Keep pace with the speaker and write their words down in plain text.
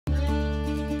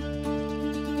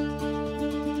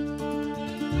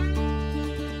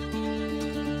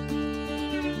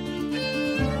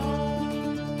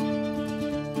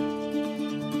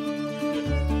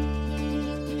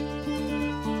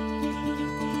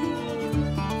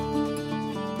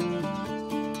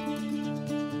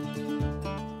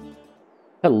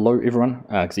Hello everyone,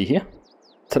 Argsy here.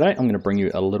 Today I'm going to bring you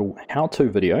a little how-to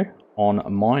video on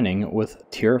mining with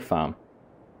Terrafarm.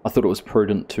 I thought it was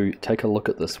prudent to take a look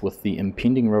at this with the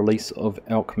impending release of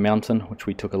Elk Mountain, which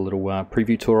we took a little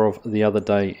preview tour of the other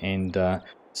day, and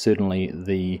certainly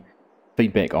the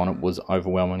feedback on it was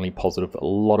overwhelmingly positive. A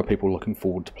lot of people looking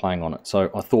forward to playing on it. So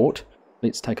I thought,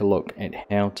 let's take a look at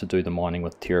how to do the mining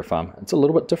with Terrafarm. It's a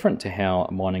little bit different to how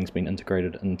mining's been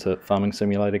integrated into farming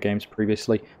simulator games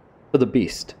previously, for the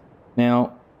best.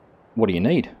 Now, what do you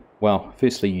need? Well,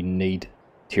 firstly you need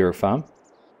Terrafarm,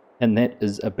 and that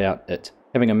is about it.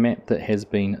 Having a map that has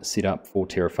been set up for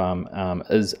Terrafarm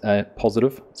is a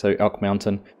positive. So Elk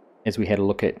Mountain, as we had a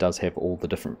look at, does have all the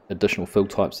different additional field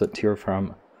types that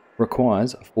Terrafarm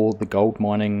requires for the gold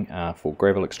mining, for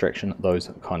gravel extraction,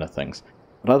 those kind of things.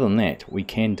 But other than that, we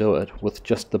can do it with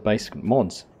just the basic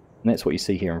mods, and that's what you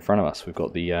see here in front of us. We've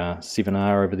got the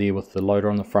 7R over there with the loader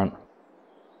on the front,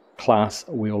 class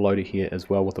wheel loader here as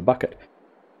well with a bucket.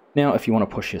 Now if you want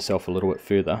to push yourself a little bit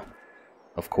further,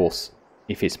 of course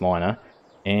FS Miner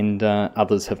and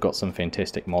others have got some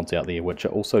fantastic mods out there which are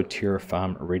also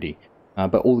Terrafarm ready,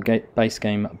 but all the base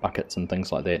game buckets and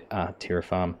things like that are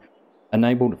Terrafarm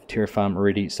enabled, Terrafarm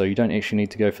ready, so you don't actually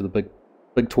need to go for the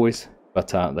big toys, but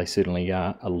they certainly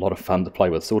are a lot of fun to play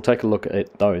with. So we'll take a look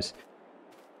at those,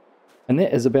 and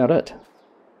that is about it.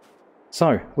 So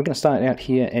we're going to start out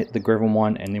here at the gravel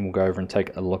mine, and then we'll go over and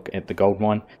take a look at the gold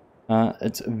mine.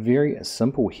 It's very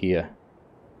simple here.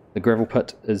 The gravel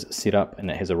pit is set up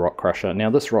and it has a rock crusher. Now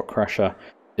this rock crusher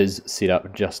is set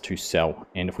up just to sell,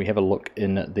 and if we have a look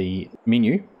in the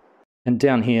menu, and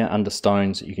down here under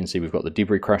stones you can see we've got the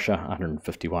debris crusher,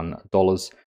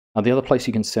 $151. The other place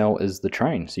you can sell is the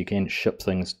train, so you can ship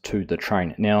things to the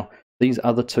train. Now these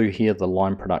other two here, the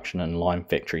lime production and lime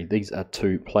factory, these are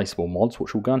two placeable mods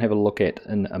which we'll go and have a look at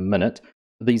in a minute.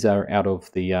 These are out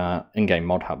of the in-game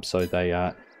mod hub, so they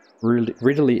are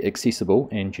readily accessible,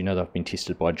 and you know they've been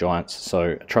tested by giants,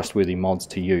 so trustworthy mods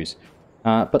to use.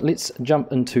 But let's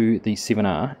jump into the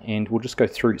 7R and we'll just go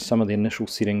through some of the initial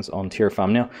settings on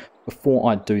Terrafarm. Now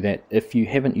before I do that, if you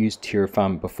haven't used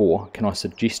Terrafarm before, can I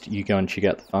suggest you go and check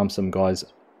out the Farm Sim Guy's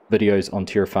videos on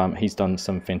Terrafarm. He's done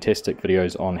some fantastic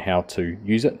videos on how to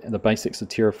use it, the basics of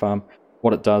Terrafarm,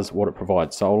 what it does, what it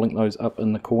provides. So I'll link those up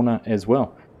in the corner as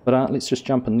well. But let's just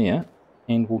jump in there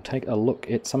and we'll take a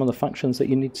look at some of the functions that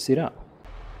you need to set up.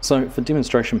 So for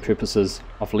demonstration purposes,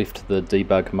 I've left the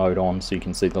debug mode on so you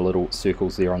can see the little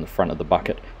circles there on the front of the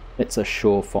bucket. It's a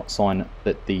sure sign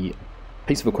that the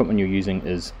piece of equipment you're using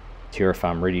is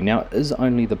Terrafarm ready. Now it is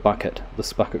only the bucket.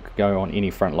 This bucket could go on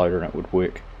any front loader and it would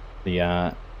work.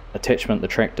 The attachment, the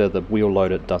tractor, the wheel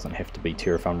loader doesn't have to be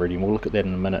Terrafarm ready, and we'll look at that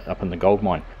in a minute up in the gold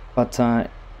mine. But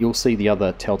you'll see the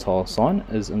other telltale sign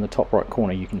is in the top right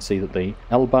corner. You can see that the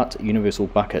Albert Universal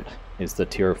Bucket is the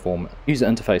Terraform user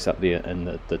interface up there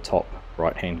in the top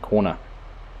right hand corner.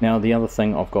 Now the other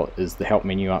thing I've got is the help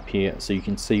menu up here, so you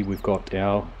can see we've got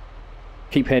our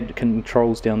keypad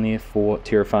controls down there for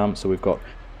Terrafarm. So we've got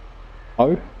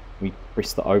O, we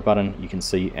press the O button, you can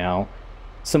see our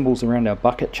symbols around our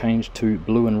bucket change to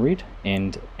blue and red,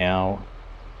 and our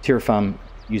Terrafarm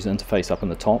user interface up in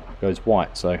the top goes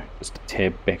white. So just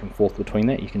tab back and forth between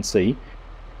that, you can see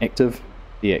active,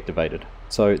 deactivated.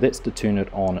 So that's to turn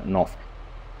it on and off.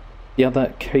 The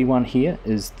other key one here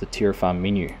is the Terrafarm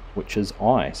menu, which is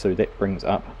I, so that brings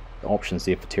up the options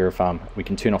there for Terrafarm. We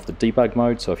can turn off the debug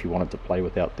mode, so if you wanted to play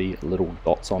without the little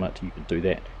dots on it, you could do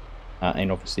that.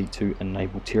 And obviously to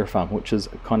enable Terrafarm, which is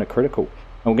kind of critical.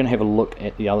 And we're going to have a look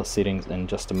at the other settings in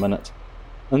just a minute.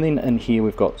 And then in here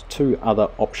we've got two other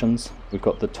options. We've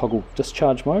got the toggle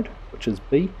discharge mode, which is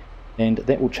B, and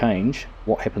that will change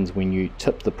what happens when you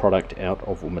tip the product out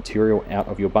of, or material out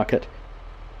of your bucket.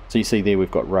 So you see there we've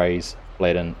got raise,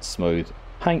 flatten, smooth,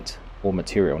 paint, or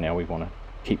material. Now we want to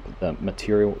keep the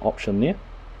material option there.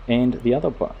 And the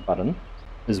other button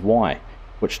is Y,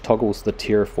 which toggles the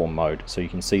Terraform mode. So you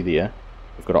can see there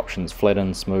we've got options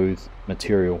flatten, smooth,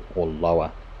 material, or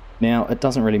lower. Now it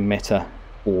doesn't really matter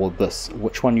for this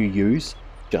which one you use,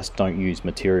 just don't use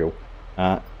material.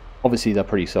 Obviously they're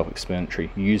pretty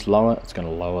self-explanatory. You use lower, it's going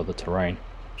to lower the terrain.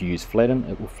 If you use flatten,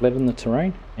 it will flatten the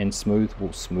terrain, and smooth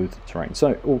will smooth the terrain. So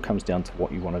it all comes down to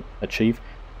what you want to achieve,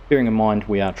 bearing in mind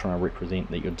we are trying to represent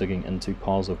that you're digging into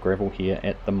piles of gravel here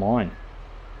at the mine.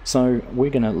 So we're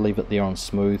going to leave it there on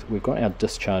smooth. We've got our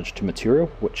discharge to material,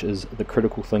 which is the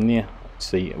critical thing there.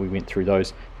 See, we went through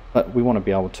those, but we want to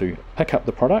be able to pick up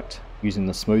the product using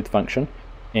the smooth function,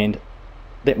 and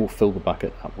that will fill the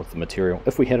bucket up with the material.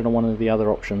 If we had it on one of the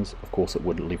other options, of course it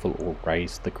would level or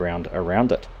raise the ground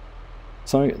around it.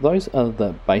 So those are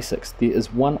the basics. There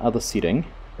is one other setting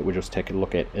that we'll just take a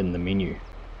look at in the menu,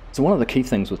 So one of the key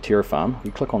things with Terrafarm,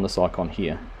 we click on this icon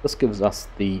here, this gives us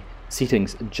the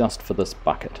settings just for this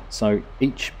bucket. So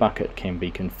each bucket can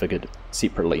be configured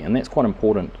separately, and that's quite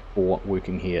important for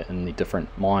working here in the different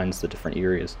mines, the different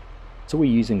areas. So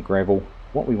we're using gravel.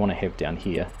 What we want to have down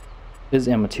here is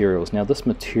our materials. Now this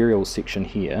materials section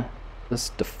here, this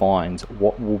defines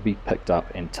what will be picked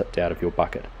up and tipped out of your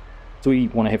bucket. So we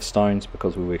want to have stones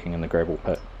because we're working in the gravel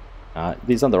pit.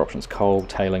 There's other options: coal,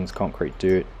 tailings, concrete,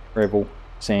 dirt, gravel,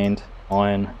 sand,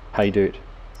 iron, pay dirt,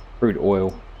 crude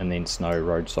oil, and then snow,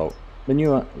 road salt,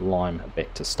 manure, lime,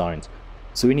 back to stones.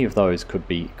 So any of those could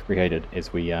be created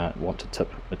as we want to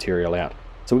tip material out.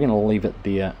 So we're going to leave it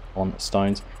there on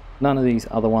stones. None of these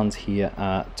other ones here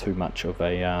are too much of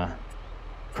a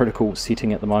critical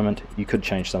setting at the moment. You could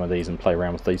change some of these and play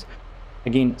around with these.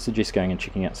 Again, suggest going and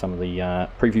checking out some of the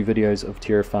preview videos of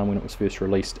Terrafarm when it was first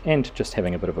released, and just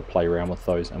having a bit of a play around with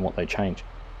those and what they change.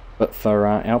 But for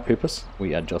our purpose,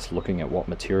 we are just looking at what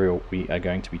material we are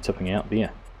going to be tipping out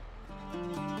there.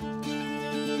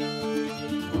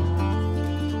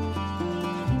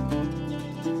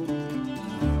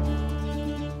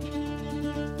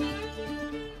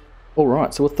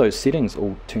 Alright, so with those settings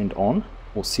all turned on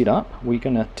or set up, we're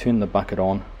going to turn the bucket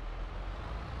on,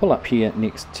 pull up here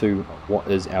next to what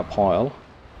is our pile,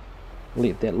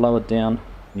 let that lower down,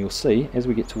 and you'll see as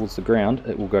we get towards the ground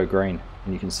it will go green.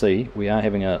 And you can see we are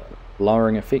having a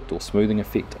lowering effect or smoothing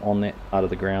effect on that part of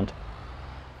the ground.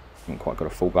 Haven't quite got a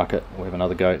full bucket. We'll have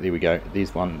another go. There we go.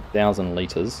 There's 1,000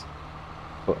 litres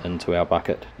put into our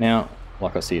bucket. Now,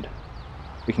 like I said,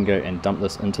 we can go and dump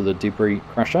this into the debris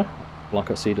crusher. Like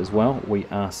I said as well, we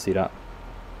are set up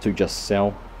to just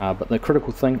sell. But the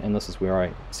critical thing, and this is where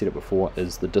I said it before,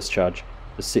 is the discharge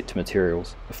is set to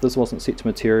materials. If this wasn't set to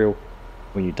material,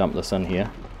 when you dump this in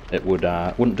here, it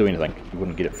wouldn't do anything. You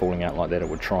wouldn't get it falling out like that. It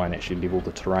would try and actually level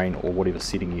the terrain or whatever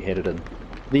setting you had it in.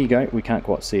 There you go. We can't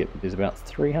quite see it, but there's about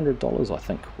 $300 I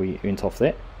think we earned off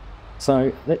that.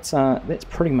 So that's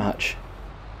pretty much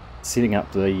setting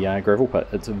up the gravel pit.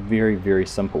 It's very, very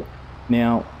simple.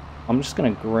 Now I'm just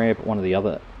going to grab one of the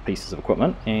other pieces of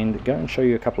equipment and go and show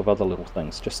you a couple of other little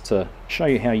things, just to show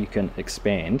you how you can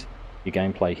expand your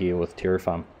gameplay here with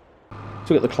Terrafarm.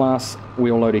 So we've got the class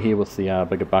wheel loader here with the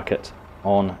bigger bucket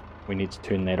on. We need to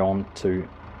turn that on to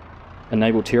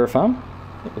enable Terrafarm.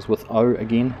 It was with O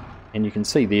again, and you can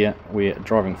see there we're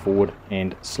driving forward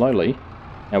and slowly.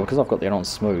 Now because I've got that on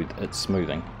smooth, it's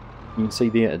smoothing. You can see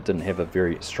there it didn't have a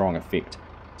very strong effect,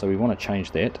 so we want to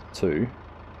change that to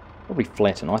probably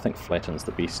flatten. I think flatten's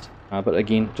the best, but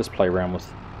again, just play around with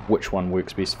which one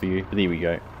works best for you. But there we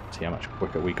go. See how much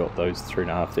quicker we got those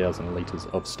 3,500 litres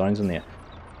of stones in there.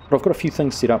 But I've got a few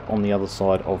things set up on the other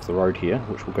side of the road here,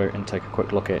 which we'll go and take a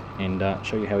quick look at and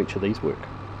show you how each of these work.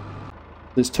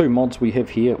 There's two mods we have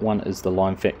here. One is the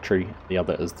lime factory, the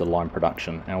other is the lime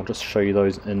production. And I'll just show you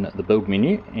those in the build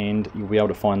menu, and you'll be able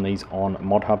to find these on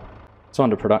ModHub. So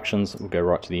under productions, we'll go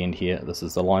right to the end here. This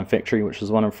is the lime factory, which is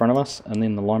the one in front of us, and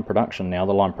then the lime production. Now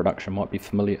the lime production might be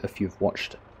familiar if you've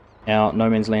watched our No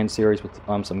Man's Land series with the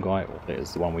Farmsim guy, or that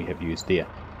is the one we have used there.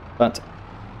 But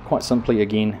quite simply,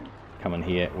 again, come in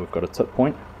here, we've got a tip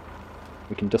point.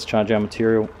 We can discharge our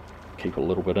material, keep a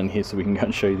little bit in here so we can go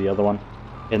and show you the other one,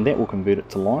 and that will convert it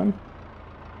to lime.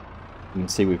 You can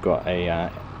see we've got a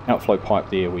outflow pipe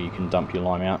there where you can dump your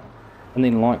lime out, and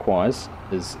then likewise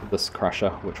is this crusher,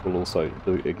 which will also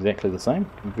do exactly the same.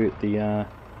 Convert the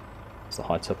it's the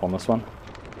high tip on this one,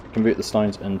 convert the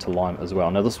stones into lime as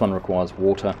well. Now this one requires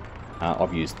water.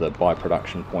 I've used the by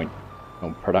production point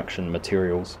or production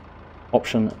materials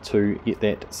option to get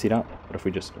that set up, but if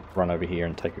we just run over here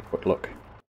and take a quick look,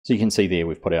 so you can see there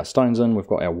we've put our stones in, we've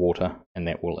got our water, and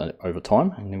that will over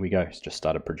time, and there we go, it's just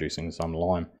started producing some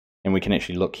lime. And we can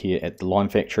actually look here at the lime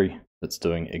factory. It's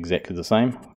doing exactly the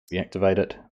same. We activate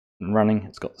it and running,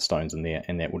 it's got the stones in there,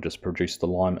 and that will just produce the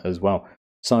lime as well.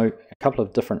 So a couple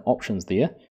of different options there,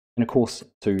 and of course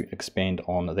to expand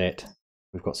on that,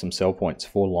 we've got some sell points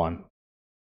for lime.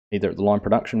 Either at the lime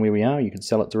production where we are, you can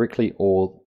sell it directly,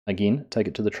 or again take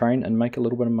it to the train and make a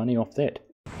little bit of money off that.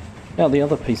 Now the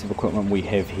other piece of equipment we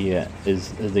have here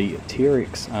is the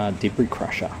TRX debris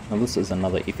crusher. Now this is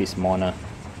another FS Miner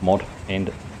mod,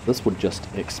 and this would just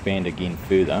expand again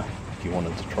further if you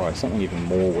wanted to try something even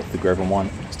more with the gravel mine.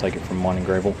 Just take it from mining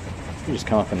gravel. You just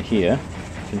come up in here,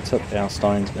 you can tip our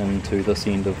stones into this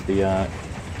end of the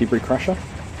debris crusher,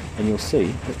 and you'll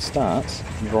see it starts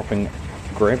dropping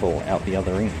gravel out the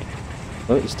other end.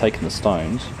 So it's taken the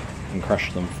stones and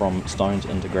crush them from stones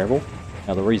into gravel.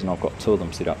 Now the reason I've got two of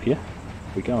them set up here,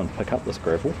 we go and pick up this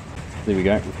gravel. There we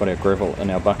go, we've got our gravel in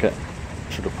our bucket.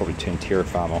 Should have probably turned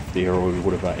Terrafarm off there, or we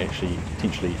would have actually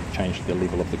potentially changed the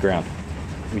level of the ground.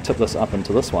 we tip this up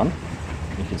into this one,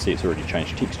 you can see it's already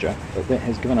changed texture, but that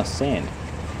has given us sand.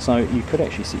 So you could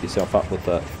actually set yourself up with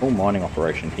a full mining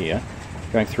operation here,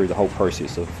 going through the whole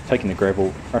process of taking the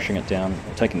gravel, crushing it down,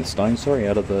 or taking the stone, sorry,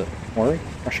 out of the quarry,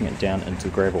 crushing it down into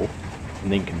gravel,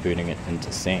 and then converting it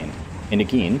into sand. And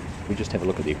again, we just have a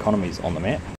look at the economies on the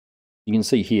map. You can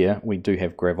see here we do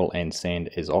have gravel and sand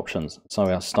as options. So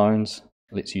our stones,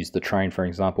 let's use the train for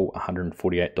example,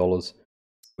 $148.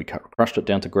 We crushed it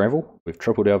down to gravel, we've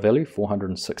tripled our value,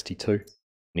 $462. And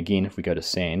again, if we go to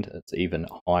sand, it's even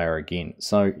higher again.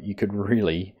 So you could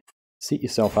really set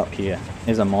yourself up here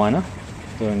as a miner,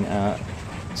 doing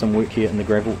some work here in the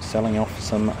gravel, selling off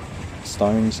some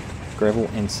stones, gravel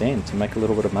and sand to make a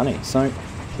little bit of money. So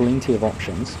plenty of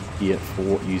options here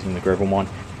for using the gravel mine,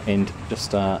 and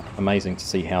just amazing to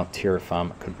see how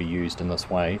Terrafarm could be used in this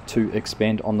way to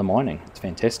expand on the mining. It's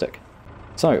fantastic.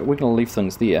 So we're going to leave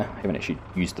things there. I haven't actually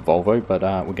used the Volvo, but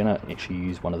we're going to actually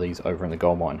use one of these over in the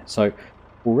gold mine. So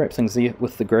we'll wrap things there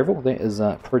with the gravel. That is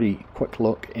a pretty quick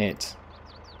look at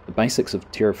the basics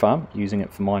of Terrafarm, using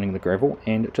it for mining the gravel,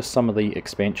 and just some of the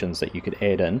expansions that you could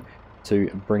add in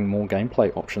to bring more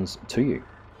gameplay options to you.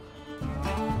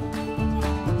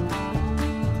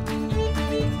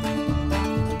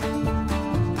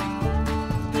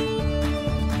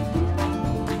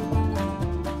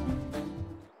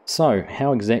 So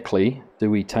how exactly do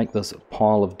we take this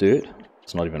pile of dirt,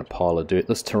 it's not even a pile of dirt,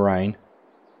 this terrain,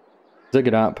 dig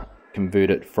it up,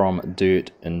 convert it from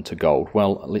dirt into gold?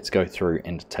 Well, let's go through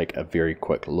and take a very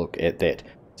quick look at that.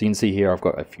 So you can see here I've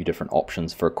got a few different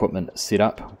options for equipment set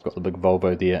up. I've got the big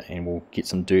Volvo there, and we'll get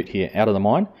some dirt here out of the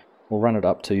mine. We'll run it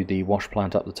up to the wash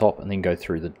plant up the top, and then go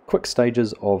through the quick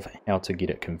stages of how to get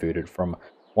it converted from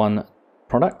one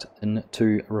product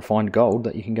into refined gold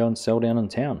that you can go and sell down in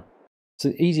town. So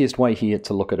the easiest way here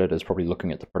to look at it is probably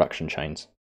looking at the production chains.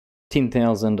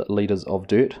 10,000 litres of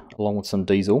dirt along with some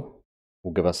diesel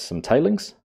will give us some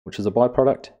tailings, which is a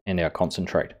byproduct, and our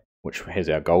concentrate, which has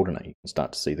our gold in it. You can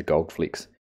start to see the gold flecks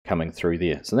coming through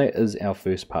there. So that is our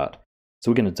first part. So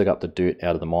we're going to dig up the dirt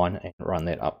out of the mine and run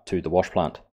that up to the wash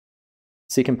plant.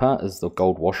 Second part is the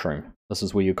gold washroom. This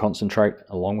is where your concentrate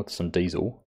along with some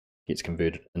diesel gets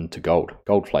converted into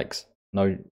gold flakes.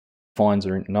 No fines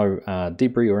or no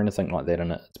debris or anything like that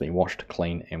in it. It's been washed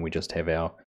clean, and we just have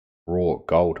our raw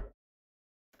gold.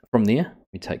 From there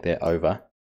we take that over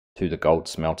to the gold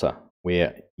smelter,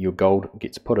 where your gold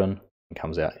gets put in and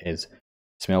comes out as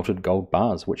smelted gold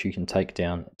bars, which you can take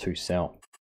down to sell.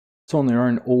 So on their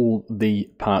own, all the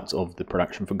parts of the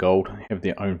production for gold have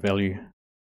their own value.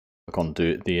 Look on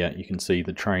dirt there, you can see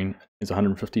the train is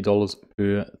 $150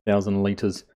 per 1,000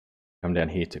 litres. Come down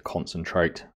here to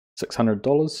concentrate,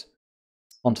 $600.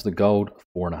 Onto the gold,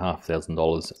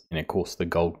 $4,500, and of course the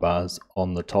gold bars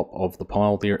on the top of the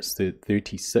pile there, it's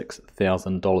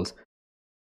 $36,000.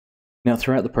 Now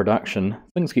throughout the production,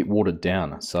 things get watered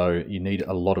down, so you need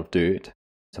a lot of dirt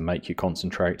to make your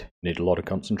concentrate, you need a lot of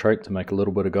concentrate to make a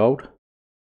little bit of gold.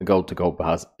 The gold to gold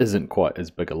bars isn't quite as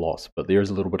big a loss, but there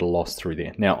is a little bit of loss through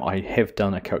there. Now I have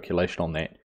done a calculation on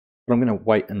that, but I'm going to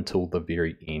wait until the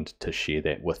very end to share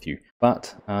that with you.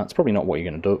 But it's probably not what you're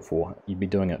going to do it for. You'd be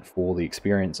doing it for the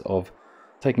experience of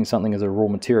taking something as a raw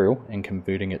material and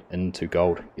converting it into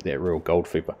gold, get that real gold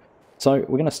fever. So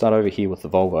we're going to start over here with the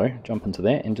Volvo, jump into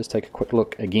that and just take a quick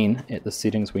look again at the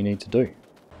settings we need to do.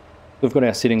 We've got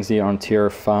our settings there on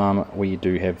Terrafarm. We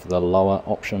do have the lower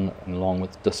option along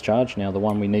with discharge. Now the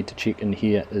one we need to check in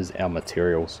here is our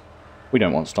materials. We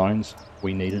don't want stones,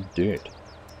 we needed dirt.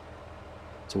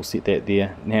 So we'll set that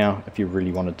there. Now if you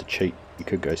really wanted to cheat, you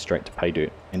could go straight to pay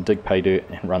dirt and dig pay dirt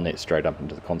and run that straight up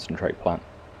into the concentrate plant.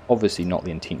 Obviously not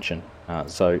the intention,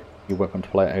 so you're welcome to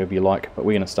play it however you like, but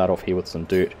we're going to start off here with some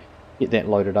dirt, get that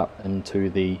loaded up into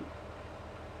the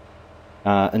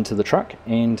truck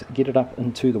and get it up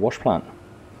into the wash plant.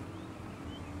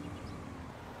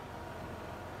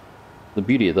 The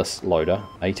beauty of this loader,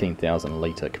 18,000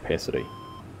 litre capacity.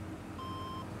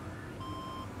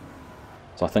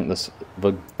 So I think this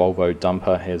big Volvo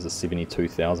dumper has a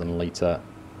 72,000 litre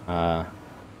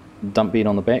dump bed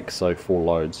on the back, so 4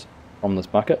 loads from this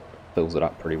bucket fills it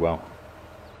up pretty well.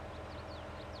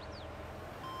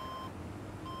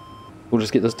 We'll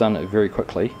just get this done very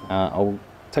quickly. I'll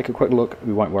take a quick look.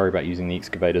 We won't worry about using the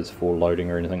excavators for loading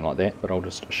or anything like that, but I'll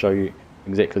just show you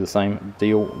exactly the same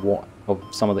deal what of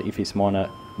some of the FS Miner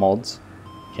mods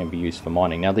can be used for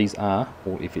mining. Now these are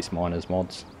all FS Miners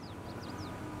mods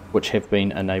which have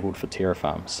been enabled for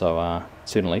Terrafarm, so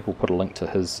certainly we'll put a link to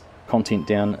his content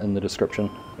down in the description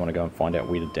if you want to go and find out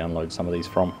where to download some of these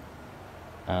from.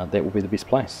 That will be the best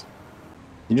place.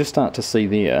 You just start to see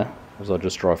there, as I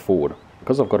just drive forward,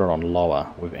 because I've got it on lower,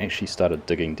 we've actually started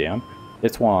digging down.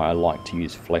 That's why I like to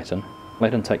use flatten.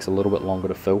 Flatten takes a little bit longer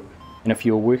to fill, and if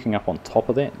you're working up on top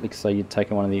of that, like say you'd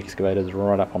taken one of the excavators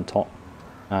right up on top,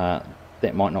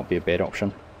 that might not be a bad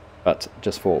option, but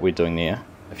just for what we're doing there,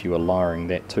 if you are lowering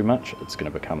that too much, it's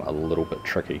going to become a little bit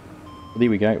tricky. But there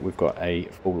we go, we've got a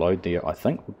full load there, I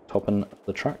think. We'll top in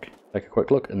the truck, take a quick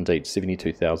look. Indeed,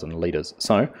 72,000 litres.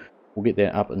 So we'll get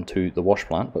that up into the wash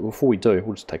plant, but before we do,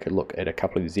 we'll just take a look at a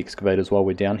couple of these excavators while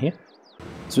we're down here.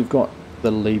 So we've got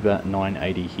the Lever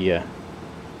 980 here.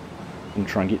 And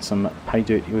try and get some pay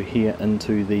dirt here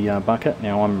into the bucket.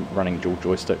 Now I'm running dual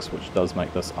joysticks, which does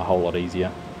make this a whole lot easier.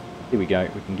 Here we go,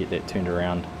 we can get that turned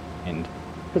around and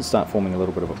could start forming a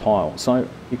little bit of a pile. So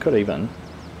you could even,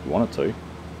 if you wanted to,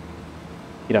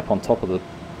 get up on top of the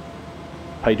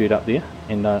pay dirt up there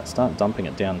and start dumping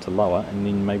it down to lower, and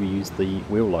then maybe use the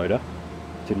wheel loader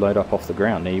to load up off the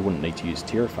ground. Now you wouldn't need to use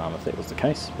Terrafarm if that was the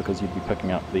case, because you'd be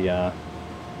picking up the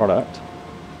product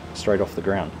straight off the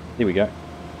ground. There we go.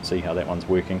 See how that one's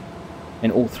working,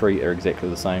 and all three are exactly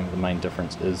the same. The main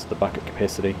difference is the bucket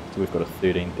capacity. So we've got a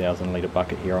 13,000 litre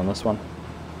bucket here on this one,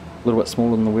 a little bit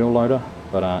smaller than the wheel loader,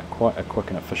 but quite a quick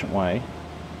and efficient way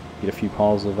to get a few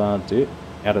piles of dirt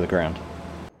out of the ground.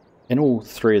 And all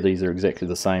three of these are exactly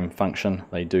the same function.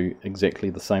 They do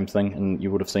exactly the same thing, and you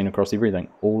would have seen across everything,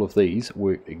 all of these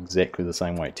work exactly the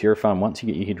same way. Terrafarm, once you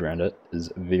get your head around it,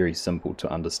 is very simple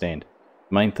to understand.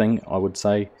 Main thing I would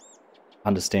say,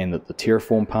 understand that the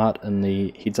terraform part in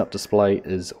the heads-up display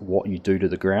is what you do to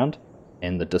the ground,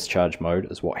 and the discharge mode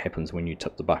is what happens when you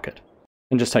tip the bucket.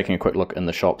 And just taking a quick look in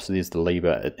the shop, so there's the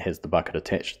Lever, it has the bucket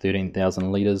attached,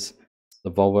 13,000 litres.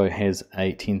 The Volvo has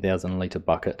a 10,000 litre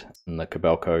bucket, and the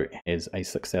Kobelco has a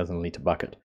 6,000 litre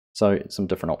bucket. So some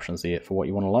different options there for what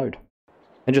you want to load.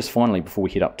 And just finally, before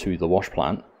we head up to the wash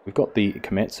plant, we've got the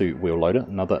Komatsu wheel loader,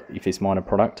 another FS Minor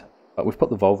product, but we've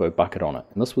put the Volvo bucket on it,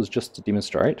 and this was just to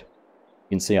demonstrate.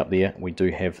 You can see up there we do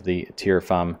have the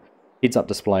Terrafarm heads-up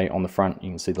display on the front. You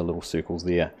can see the little circles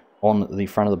there on the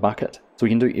front of the bucket. So we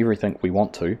can do everything we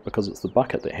want to, because it's the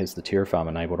bucket that has the Terrafarm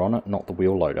enabled on it, not the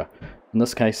wheel loader. In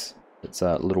this case, it's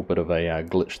a little bit of a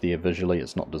glitch there visually.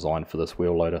 It's not designed for this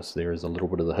wheel loader, so there is a little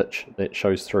bit of the hitch that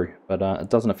shows through. But it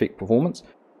doesn't affect performance,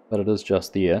 but it is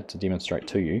just there to demonstrate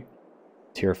to you.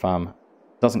 Terrafarm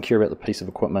doesn't care about the piece of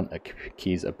equipment, it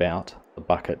cares about the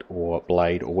bucket or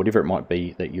blade or whatever it might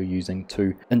be that you're using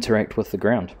to interact with the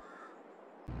ground.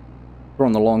 We're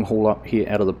on the long haul up here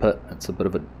out of the pit. It's a bit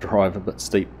of a drive, a bit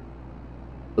steep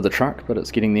for the truck, but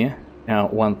it's getting there. Now,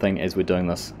 one thing as we're doing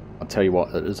this, I'll tell you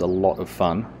what, it is a lot of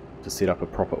fun to set up a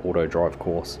proper auto drive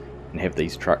course and have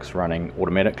these trucks running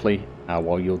automatically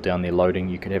while you're down there loading.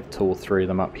 You could have 2 or 3 of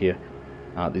them up here.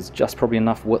 There's just probably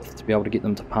enough width to be able to get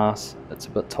them to pass. It's a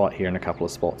bit tight here in a couple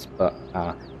of spots, but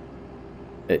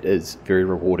it is very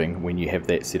rewarding when you have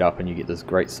that set up and you get this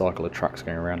great cycle of trucks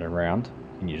going around and around,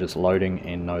 and you're just loading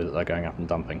and know that they're going up and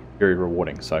dumping. Very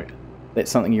rewarding. So if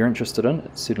that's something you're interested in, I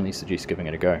certainly suggest giving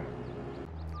it a go.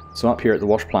 So up here at the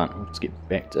wash plant, we'll just get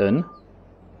backed in,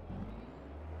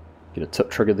 get a tip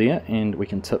trigger there, and we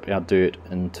can tip our dirt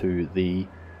into the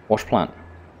wash plant.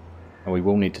 And we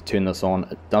will need to turn this on.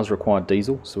 It does require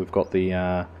diesel, so we've got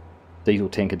the diesel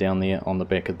tanker down there on the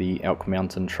back of the Elk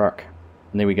Mountain truck.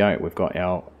 And there we go, we've got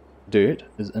our dirt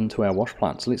is into our wash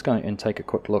plant. So let's go and take a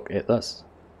quick look at this.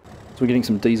 So we're getting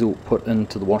some diesel put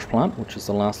into the wash plant, which is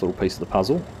the last little piece of the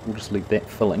puzzle. We'll just leave that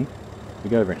filling. We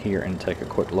go over here and take a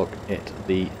quick look at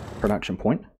the production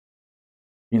point.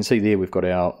 You can see there we've got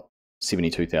our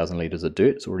 72,000 litres of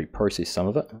dirt. It's already processed some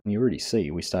of it, and you already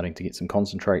see we're starting to get some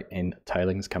concentrate and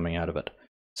tailings coming out of it.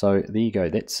 So there you go,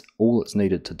 that's all that's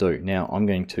needed to do. Now I'm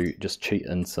going to just cheat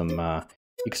in some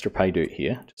extra pay dirt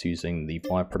here, just using the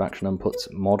bioproduction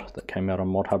inputs mod that came out on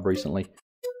ModHub recently,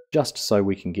 just so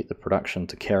we can get the production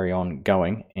to carry on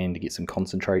going and to get some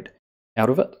concentrate out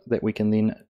of it that we can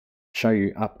then show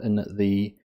you up in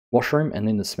the washroom and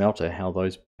then the smelter, how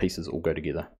those pieces all go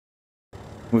together.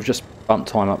 We've just bumped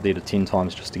time up there to 10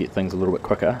 times just to get things a little bit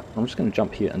quicker. I'm just going to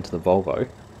jump here into the Volvo.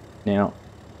 Now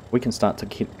we can start to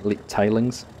collect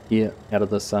tailings here out of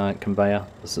this conveyor.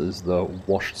 This is the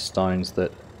washed stones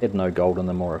that had no gold in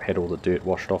them or have had all the dirt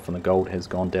washed off, and the gold has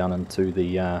gone down into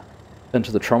the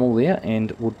trommel there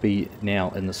and would be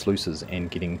now in the sluices and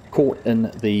getting caught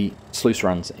in the sluice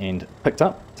runs and picked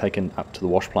up, taken up to the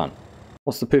wash plant.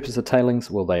 What's the purpose of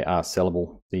tailings? Well, they are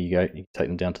sellable. There you go, you can take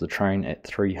them down to the train at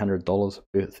 $300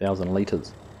 per 1,000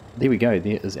 litres. There we go,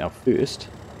 there is our first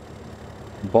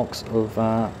box of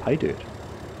pay dirt,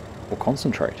 or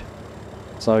concentrate.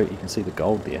 So you can see the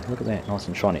gold there, look at that, nice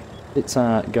and shiny. Let's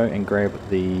go and grab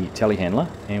the telehandler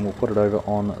and we'll put it over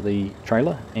on the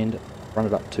trailer and run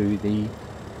it up to the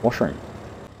washroom.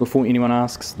 Before anyone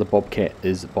asks, the Bobcat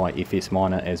is by FS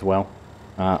Miner as well.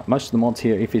 Most of the mods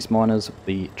here are FS Miners.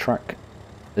 The truck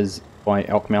is by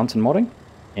Elk Mountain modding,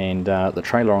 and the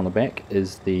trailer on the back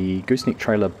is the Gooseneck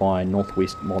trailer by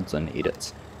Northwest Mods and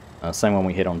Edits. Same one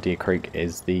we had on Deer Creek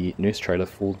as the nurse trailer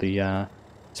for the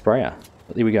sprayer.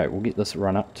 But there we go, we'll get this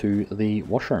run up to the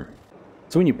washroom.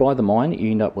 So when you buy the mine,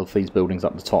 you end up with these buildings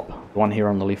up the top. The one here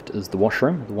on the left is the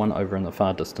washroom, the one over in the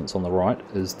far distance on the right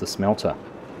is the smelter.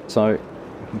 So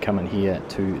you can come in here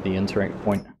to the interact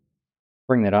point,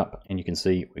 bring that up, and you can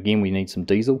see, again, we need some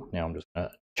diesel. Now I'm just going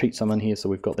to cheat some in here so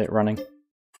we've got that running.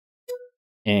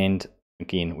 And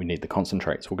again, we need the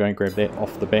concentrates. We'll go and grab that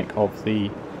off the back of the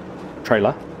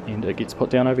trailer, and it gets put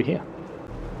down over here.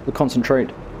 The concentrate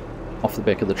off the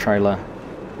back of the trailer,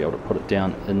 be able to put it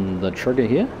down in the trigger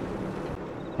here.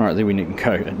 Alright, there we need to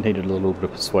go. It needed a little bit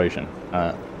of persuasion.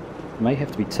 May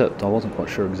have to be tipped. I wasn't quite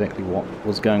sure exactly what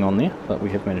was going on there, but we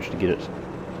have managed to get it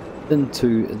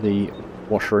into the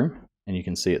washroom, and you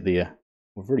can see it there.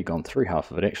 We've already gone through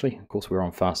half of it actually. Of course, we're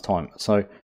on fast time. So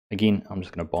again, I'm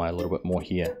just going to buy a little bit more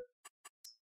here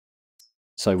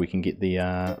so we can get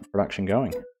the production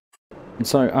going. And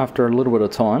so after a little bit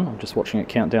of time, I'm just watching it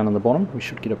count down on the bottom, we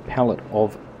should get a pallet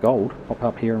of gold pop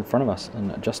up here in front of us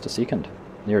in just a second.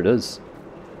 There it is.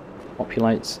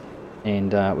 Populates,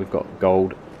 and we've got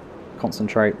gold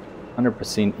concentrate,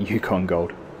 100% Yukon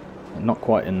gold. Not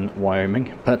quite in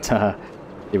Wyoming, but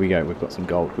there we go, we've got some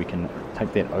gold. We can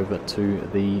take that over to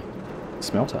the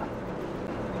smelter.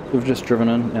 We've just driven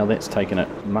in, now that's taken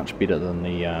it much better than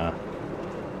the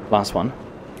last one.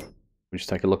 We just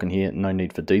take a look in here, no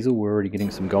need for diesel, we're already getting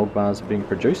some gold bars being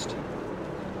produced.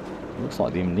 It looks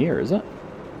like them near, is it?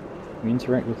 Can we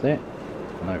interact with that?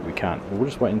 No, we can't. We'll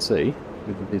just wait and see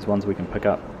whether there's ones we can pick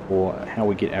up or how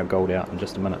we get our gold out in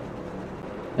just a minute.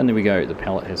 And there we go, the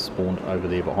pallet has spawned over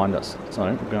there behind us. So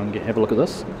we'll go and have a look at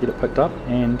this, get it picked up,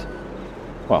 and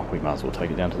well, we might as well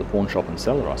take it down to the pawn shop and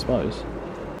sell it, I suppose.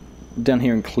 Down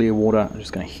here in Clearwater, I'm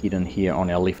just going to head in here. On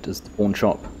our left is the pawn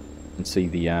shop. You can see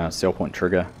the sell point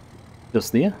trigger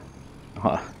just there.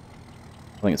 I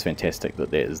think it's fantastic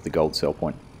that that is the gold sell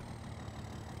point.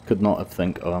 Could not have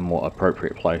think of a more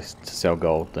appropriate place to sell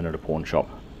gold than at a pawn shop.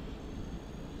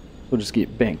 We'll just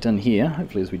get backed in here,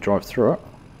 hopefully as we drive through it.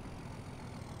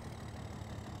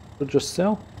 We'll just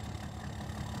sell.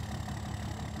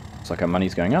 Looks like our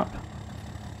money's going up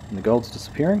and the gold's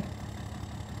disappearing.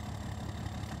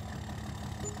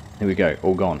 There we go,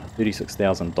 all gone.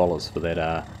 $36,000 for that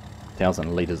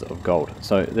 1,000 litres of gold.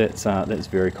 So that's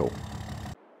very cool.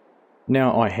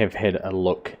 Now I have had a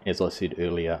look, as I said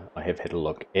earlier, I have had a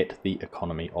look at the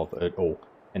economy of it all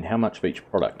and how much of each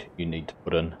product you need to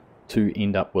put in to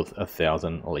end up with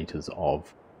 1,000 litres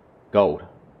of gold.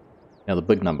 Now the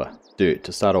big number, dirt,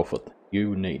 to start off with,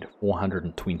 you need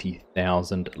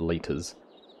 420,000 litres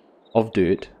of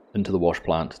dirt into the wash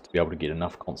plant to be able to get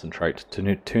enough concentrate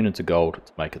to turn into gold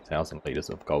to make 1,000 litres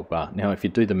of gold bar. Now if you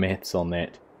do the maths on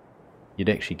that, you'd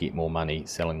actually get more money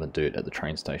selling the dirt at the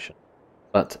train station.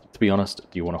 But to be honest,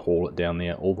 do you want to haul it down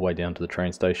there all the way down to the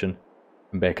train station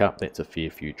and back up? That's a fair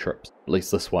few trips. At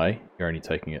least this way, you're only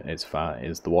taking it as far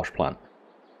as the wash plant.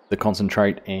 The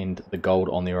concentrate and the gold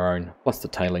on their own, plus the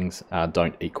tailings,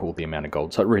 don't equal the amount of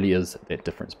gold. So it really is that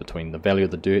difference between the value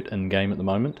of the dirt in game at the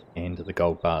moment and the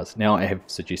gold bars. Now I have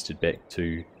suggested back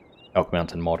to Elk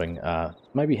Mountain modding,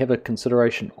 maybe have a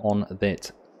consideration on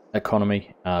that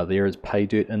economy. There is pay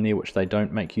dirt in there which they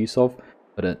don't make use of,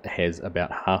 but it has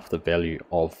about half the value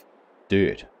of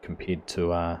dirt compared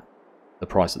to the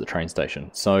price at the train station.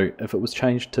 So if it was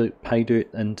changed to pay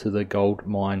dirt into the gold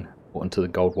mine or into the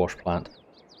gold wash plant,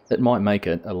 it might make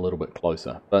it a little bit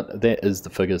closer, but that is the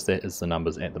figures, that is the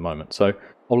numbers at the moment. So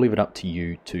I'll leave it up to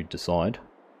you to decide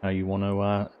how you want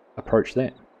to approach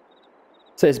that.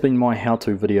 So that's been my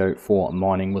how-to video for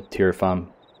mining with Terrafarm,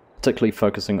 particularly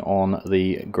focusing on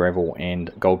the gravel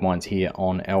and gold mines here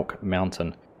on Elk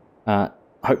Mountain.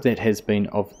 Hope that has been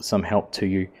of some help to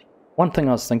you. One thing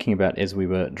I was thinking about as we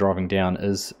were driving down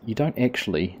is you don't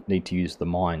actually need to use the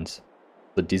mines,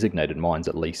 the designated mines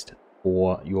at least,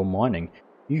 for your mining.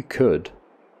 You could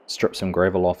strip some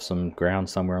gravel off some ground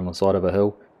somewhere on the side of a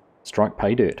hill, strike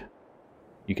pay dirt.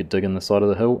 You could dig in the side of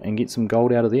the hill and get some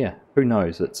gold out of there. Who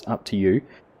knows? It's up to you.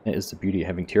 That is the beauty of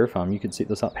having Terrafarm. You could set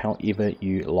this up however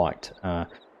you liked.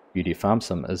 Beauty of Farm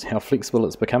Sim is how flexible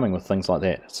it's becoming with things like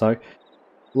that. So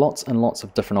lots and lots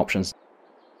of different options.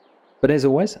 But as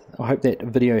always, I hope that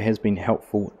video has been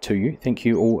helpful to you. Thank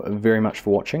you all very much for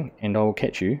watching, and I will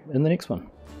catch you in the next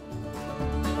one.